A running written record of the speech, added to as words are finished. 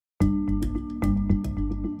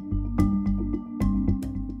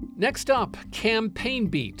Next up, Campaign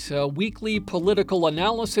Beat, a weekly political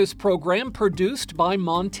analysis program produced by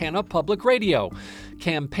Montana Public Radio.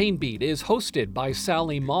 Campaign Beat is hosted by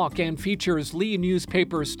Sally Mock and features Lee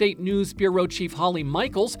Newspaper State News Bureau Chief Holly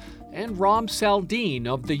Michaels and Rob Saldin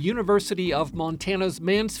of the University of Montana's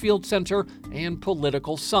Mansfield Center and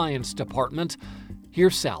Political Science Department.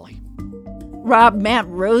 Here's Sally. Rob, Matt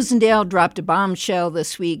Rosendale dropped a bombshell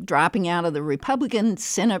this week, dropping out of the Republican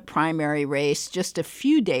Senate primary race just a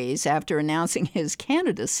few days after announcing his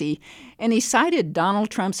candidacy, and he cited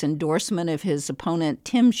Donald Trump's endorsement of his opponent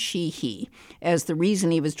Tim Sheehy as the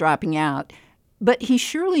reason he was dropping out. But he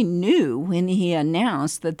surely knew when he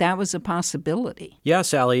announced that that was a possibility. Yeah,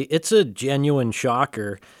 Sally, it's a genuine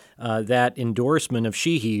shocker. That endorsement of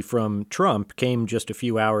Sheehy from Trump came just a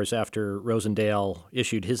few hours after Rosendale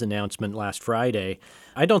issued his announcement last Friday.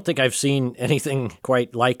 I don't think I've seen anything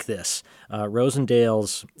quite like this.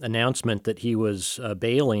 Rosendale's announcement that he was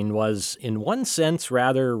bailing was, in one sense,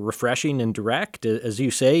 rather refreshing and direct. As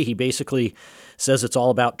you say, he basically says it's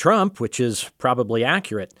all about Trump, which is probably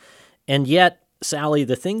accurate. And yet, Sally,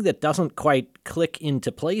 the thing that doesn't quite click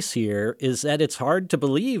into place here is that it's hard to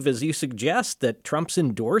believe, as you suggest, that Trump's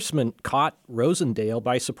endorsement caught Rosendale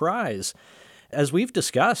by surprise. As we've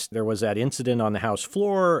discussed, there was that incident on the House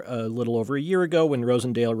floor a little over a year ago when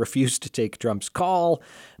Rosendale refused to take Trump's call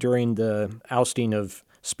during the ousting of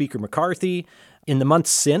Speaker McCarthy. In the months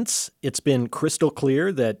since, it's been crystal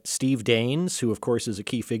clear that Steve Daines, who of course is a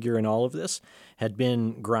key figure in all of this, had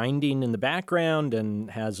been grinding in the background and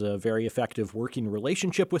has a very effective working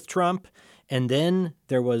relationship with Trump. And then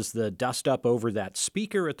there was the dust-up over that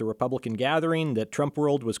speaker at the Republican gathering that Trump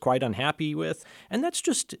world was quite unhappy with. And that's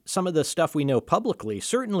just some of the stuff we know publicly.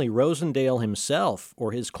 Certainly Rosendale himself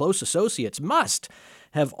or his close associates must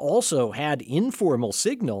have also had informal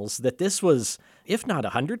signals that this was, if not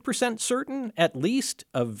 100% certain, at least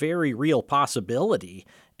a very real possibility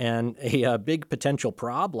and a big potential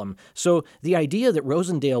problem. So the idea that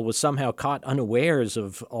Rosendale was somehow caught unawares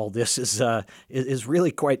of all this is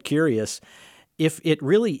really quite curious. If it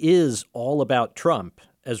really is all about Trump,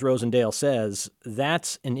 as Rosendale says,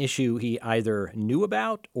 that's an issue he either knew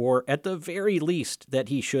about or, at the very least, that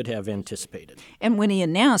he should have anticipated. And when he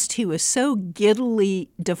announced, he was so giddily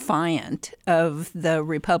defiant of the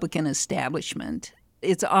Republican establishment.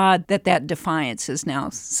 It's odd that that defiance has now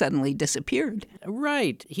suddenly disappeared.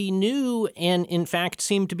 Right. He knew and, in fact,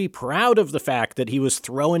 seemed to be proud of the fact that he was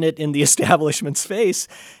throwing it in the establishment's face.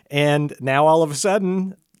 And now, all of a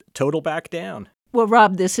sudden, total back down. Well,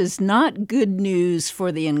 Rob, this is not good news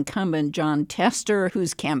for the incumbent Jon Tester,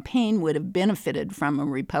 whose campaign would have benefited from a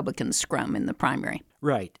Republican scrum in the primary.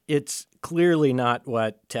 Right. It's clearly not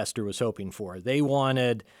what Tester was hoping for. They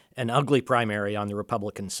wanted an ugly primary on the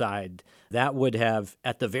Republican side. That would have,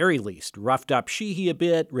 at the very least, roughed up Sheehy a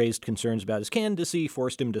bit, raised concerns about his candidacy,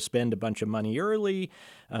 forced him to spend a bunch of money early,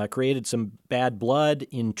 created some bad blood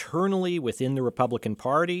internally within the Republican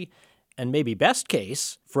Party. And maybe best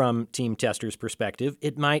case, from Team Tester's perspective,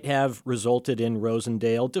 it might have resulted in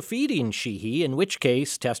Rosendale defeating Sheehy, in which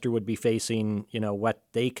case Tester would be facing, what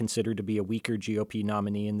they consider to be a weaker GOP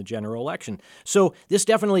nominee in the general election. So this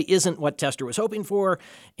definitely isn't what Tester was hoping for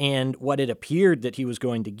and what it appeared that he was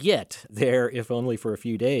going to get there, if only for a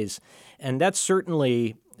few days. And that's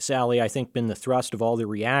certainly, Sally, I think, been the thrust of all the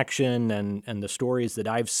reaction and the stories that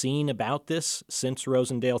I've seen about this since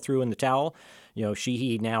Rosendale threw in the towel.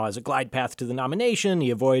 Sheehy now has a glide path to the nomination. He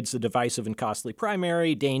avoids the divisive and costly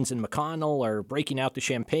primary. Daines and McConnell are breaking out the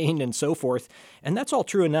champagne and so forth. And that's all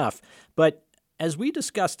true enough. But as we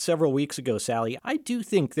discussed several weeks ago, Sally, I do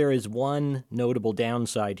think there is one notable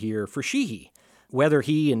downside here for Sheehy. Whether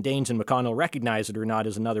he and Daines and McConnell recognize it or not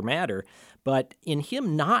is another matter. But in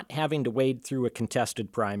him not having to wade through a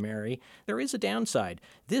contested primary, there is a downside.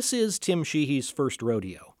 This is Tim Sheehy's first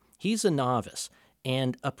rodeo. He's a novice.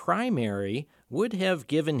 And a primary would have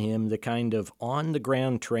given him the kind of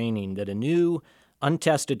on-the-ground training that a new,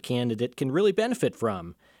 untested candidate can really benefit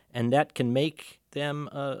from, and that can make them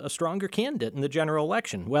a stronger candidate in the general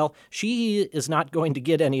election. Well, Sheehy is not going to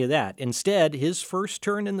get any of that. Instead, his first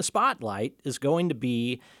turn in the spotlight is going to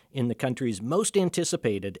be in the country's most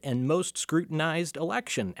anticipated and most scrutinized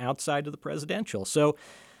election outside of the presidential. So,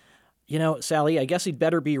 Sally, I guess he'd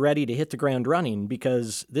better be ready to hit the ground running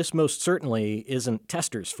because this most certainly isn't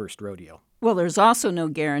Tester's first rodeo. Well, there's also no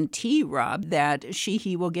guarantee, Rob, that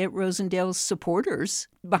Sheehy will get Rosendale's supporters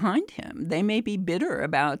behind him. They may be bitter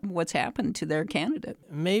about what's happened to their candidate.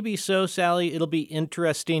 Maybe so, Sally. It'll be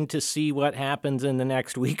interesting to see what happens in the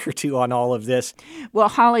next week or two on all of this. Well,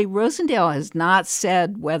 Holly, Rosendale has not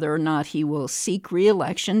said whether or not he will seek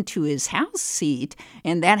re-election to his House seat,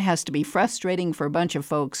 and that has to be frustrating for a bunch of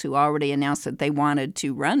folks who already announced that they wanted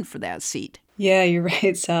to run for that seat. Yeah, you're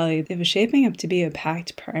right, Sally. It was shaping up to be a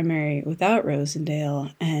packed primary without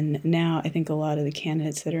Rosendale, and now I think a lot of the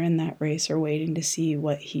candidates that are in that race are waiting to see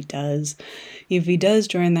what he does. If he does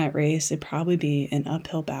join that race, it'd probably be an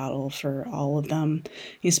uphill battle for all of them,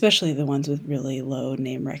 especially the ones with really low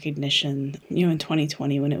name recognition. In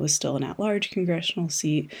 2020, when it was still an at-large congressional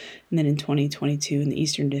seat, and then in 2022 in the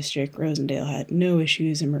Eastern District, Rosendale had no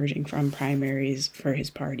issues emerging from primaries for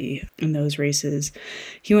his party in those races.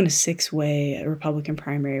 He won a six-way Republican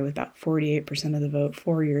primary with about 48% of the vote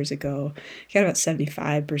 4 years ago. He got about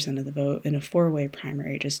 75% of the vote in a four-way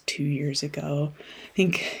primary just 2 years ago. I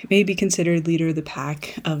think maybe considered leader of the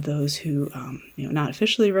pack of those who, not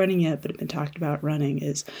officially running yet, but have been talked about running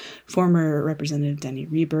is former Representative Denny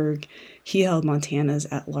Rehberg. He held Montana's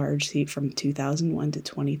at-large seat from 2001 to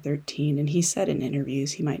 2013, and he said in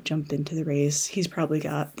interviews he might jump into the race. He's probably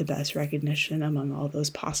got the best recognition among all those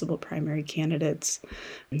possible primary candidates.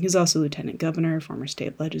 He's also lieutenant governor, former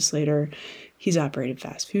state legislator. He's operated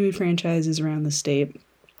fast food franchises around the state.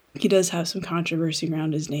 He does have some controversy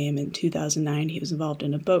around his name. In 2009, he was involved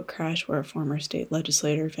in a boat crash where a former state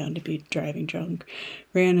legislator found to be driving drunk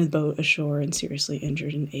ran the boat ashore and seriously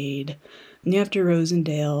injured an aide. And after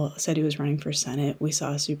Rosendale said he was running for Senate, we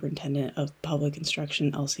saw Superintendent of Public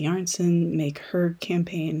Instruction Elsie Arnson make her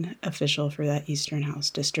campaign official for that Eastern House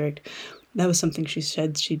district. That was something she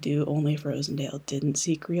said she'd do only if Rosendale didn't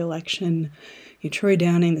seek re-election. Troy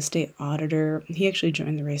Downing, the state auditor, he actually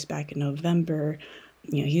joined the race back in November.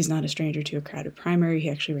 He's not a stranger to a crowded primary. He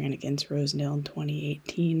actually ran against Rosendale in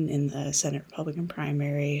 2018 in the Senate Republican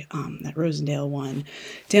primary that Rosendale won.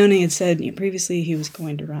 Downing had said previously he was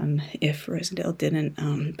going to run if Rosendale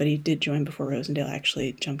didn't, but he did join before Rosendale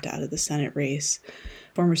actually jumped out of the Senate race.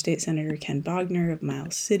 Former State Senator Ken Bogner of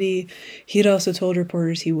Miles City, he had also told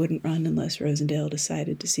reporters he wouldn't run unless Rosendale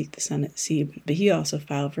decided to seek the Senate seat, but he also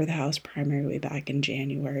filed for the House primary way back in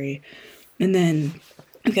January. And then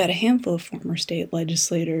we've got a handful of former state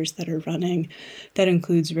legislators that are running. That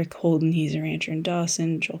includes Rick Holden, he's a rancher in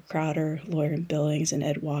Dawson, Joel Crowder, lawyer in Billings, and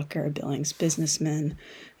Ed Walker, a Billings businessman.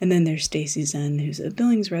 And then there's Stacy Zen, who's a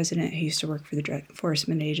Billings resident who used to work for the Drug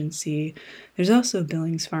Enforcement Agency. There's also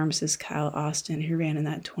Billings pharmacist Kyle Austin, who ran in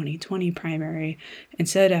that 2020 primary and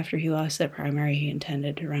said after he lost that primary he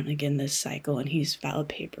intended to run again this cycle, and he's filed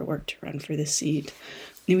paperwork to run for the seat.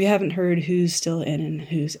 We haven't heard who's still in and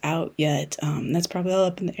who's out yet. That's probably all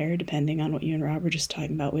up in the air, depending on what you and Rob were just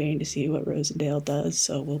talking about, waiting to see what Rosendale does.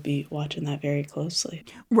 So we'll be watching that very closely.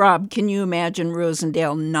 Rob, can you imagine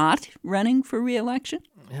Rosendale not running for re-election?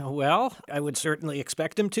 Well, I would certainly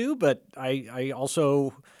expect him to, but I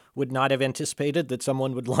also would not have anticipated that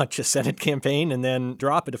someone would launch a Senate campaign and then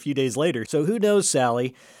drop it a few days later. So who knows,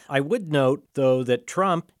 Sally? I would note, though, that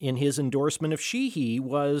Trump, in his endorsement of Sheehy,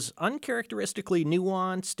 was uncharacteristically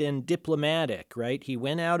nuanced and diplomatic, right? He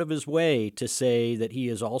went out of his way to say that he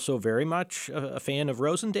is also very much a fan of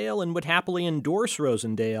Rosendale and would happily endorse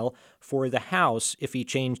Rosendale for the House if he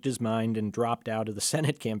changed his mind and dropped out of the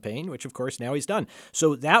Senate campaign, which, of course, now he's done.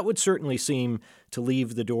 So that would certainly seem to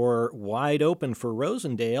leave the door wide open for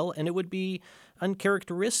Rosendale, and it would be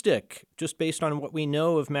uncharacteristic, just based on what we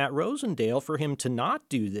know of Matt Rosendale, for him to not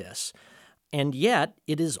do this. And yet,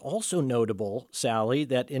 it is also notable, Sally,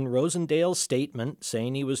 that in Rosendale's statement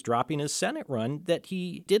saying he was dropping his Senate run, that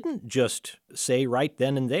he didn't just say right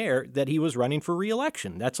then and there that he was running for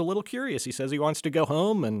re-election. That's a little curious. He says he wants to go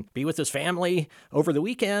home and be with his family over the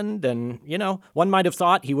weekend. And, one might have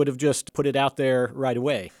thought he would have just put it out there right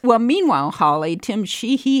away. Well, meanwhile, Holly, Tim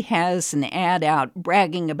Sheehy has an ad out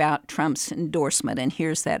bragging about Trump's endorsement. And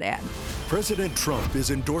here's that ad. President Trump is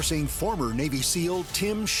endorsing former Navy SEAL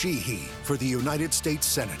Tim Sheehy for the United States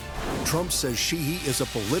Senate. Trump says Sheehy is a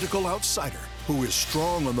political outsider who is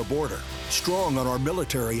strong on the border, strong on our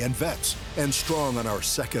military and vets, and strong on our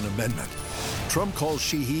Second Amendment. Trump calls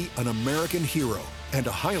Sheehy an American hero and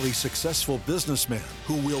a highly successful businessman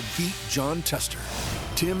who will beat John Tester.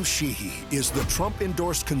 Tim Sheehy is the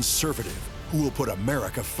Trump-endorsed conservative who will put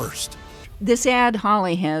America first. This ad,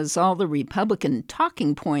 Holly, has all the Republican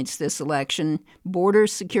talking points this election: border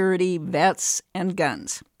security, vets, and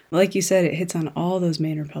guns. Like you said, it hits on all those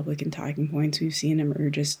main Republican talking points we've seen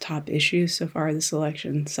emerge as top issues so far this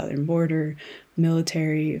election: southern border,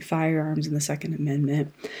 military, firearms, and the Second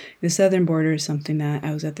Amendment. The southern border is something that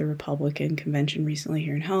I was at the Republican convention recently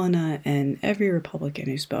here in Helena, and every Republican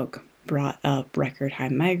who spoke brought up record high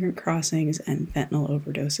migrant crossings and fentanyl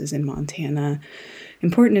overdoses in Montana.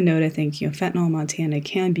 Important to note, I think, fentanyl in Montana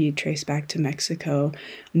can be traced back to Mexico.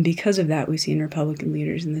 And because of that, we've seen Republican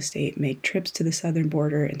leaders in the state make trips to the southern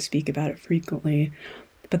border and speak about it frequently.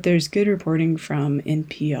 But there's good reporting from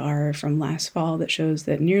NPR from last fall that shows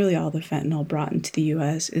that nearly all the fentanyl brought into the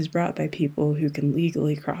U.S. is brought by people who can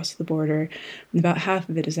legally cross the border. And about half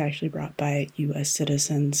of it is actually brought by U.S.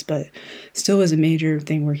 citizens. But still is a major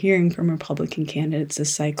thing we're hearing from Republican candidates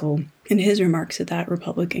this cycle. In his remarks at that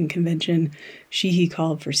Republican convention, Sheehy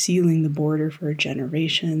called for sealing the border for a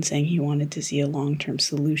generation, saying he wanted to see a long-term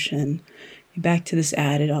solution. Back to this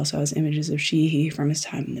ad, it also has images of Sheehy from his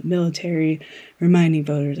time in the military, reminding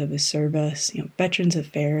voters of his service. Veterans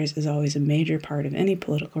Affairs is always a major part of any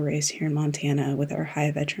political race here in Montana with our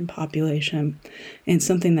high veteran population, and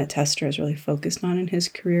something that Tester has really focused on in his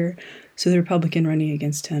career. So the Republican running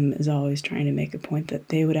against him is always trying to make a point that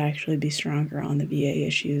they would actually be stronger on the VA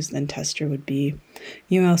issues than Tester would be.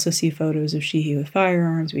 You also see photos of Sheehy with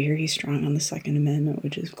firearms. We hear he's strong on the Second Amendment,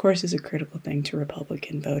 which of course is a critical thing to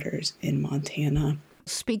Republican voters in Montana.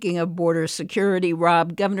 Speaking of border security,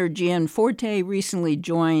 Rob, Governor Gianforte recently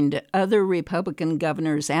joined other Republican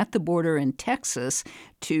governors at the border in Texas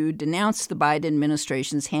to denounce the Biden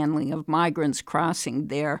administration's handling of migrants crossing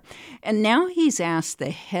there. And now he's asked the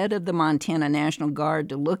head of the Montana National Guard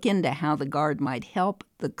to look into how the Guard might help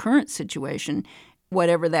the current situation,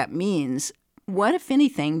 whatever that means. What, if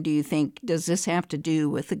anything, do you think does this have to do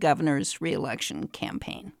with the governor's reelection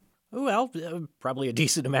campaign? Well, probably a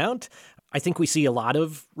decent amount. I think we see a lot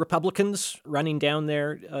of Republicans running down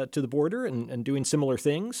there to the border and doing similar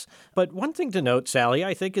things. But one thing to note, Sally,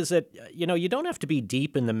 I think is that, you don't have to be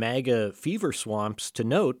deep in the MAGA fever swamps to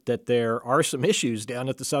note that there are some issues down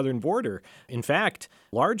at the southern border. In fact,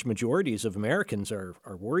 large majorities of Americans are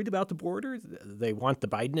worried about the border. They want the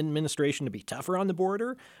Biden administration to be tougher on the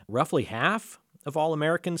border. Roughly half of all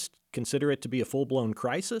Americans consider it to be a full-blown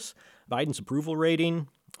crisis. Biden's approval rating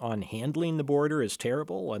on handling the border is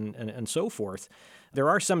terrible and so forth. There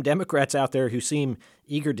are some Democrats out there who seem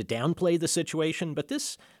eager to downplay the situation, but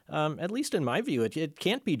this, at least in my view, it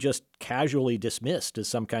can't be just casually dismissed as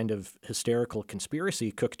some kind of hysterical conspiracy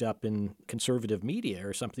cooked up in conservative media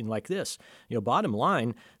or something like this. Bottom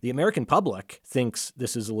line, the American public thinks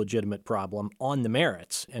this is a legitimate problem on the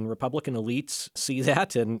merits, and Republican elites see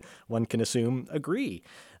that and one can assume agree.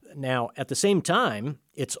 Now, at the same time,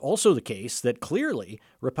 it's also the case that clearly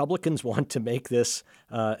Republicans want to make this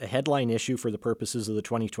a headline issue for the purposes of the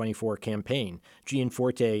 2024 campaign.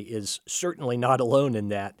 Gianforte is certainly not alone in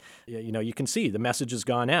that. You can see the message has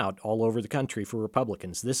gone out all over the country for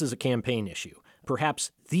Republicans. This is a campaign issue,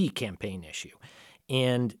 perhaps the campaign issue.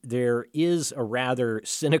 And there is a rather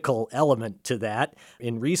cynical element to that.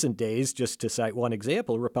 In recent days, just to cite one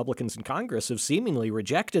example, Republicans in Congress have seemingly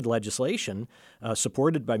rejected legislation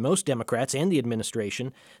supported by most Democrats and the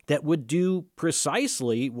administration that would do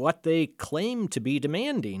precisely what they claim to be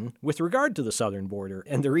demanding with regard to the southern border.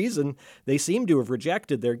 And the reason they seem to have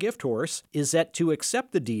rejected their gift horse is that to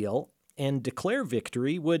accept the deal and declare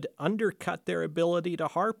victory would undercut their ability to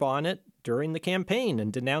harp on it during the campaign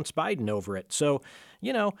and denounce Biden over it. So,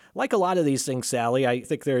 like a lot of these things, Sally, I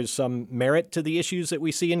think there's some merit to the issues that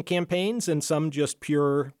we see in campaigns and some just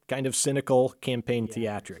pure kind of cynical campaign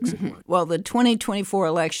theatrics. Well, the 2024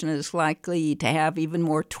 election is likely to have even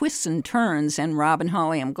more twists and turns. And Rob and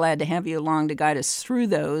Holly, I'm glad to have you along to guide us through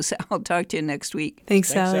those. I'll talk to you next week. Thanks,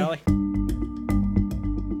 Sally.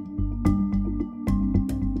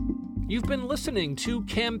 You've been listening to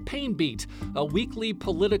Campaign Beat, a weekly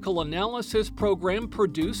political analysis program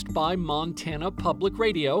produced by Montana Public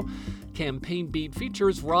Radio. Campaign Beat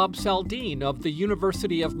features Rob Saldin of the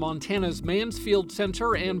University of Montana's Mansfield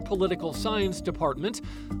Center and Political Science Department,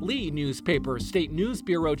 Lee Newspaper State News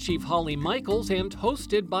Bureau Chief Holly Michaels, and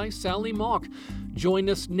hosted by Sally Mock. Join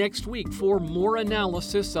us next week for more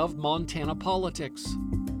analysis of Montana politics.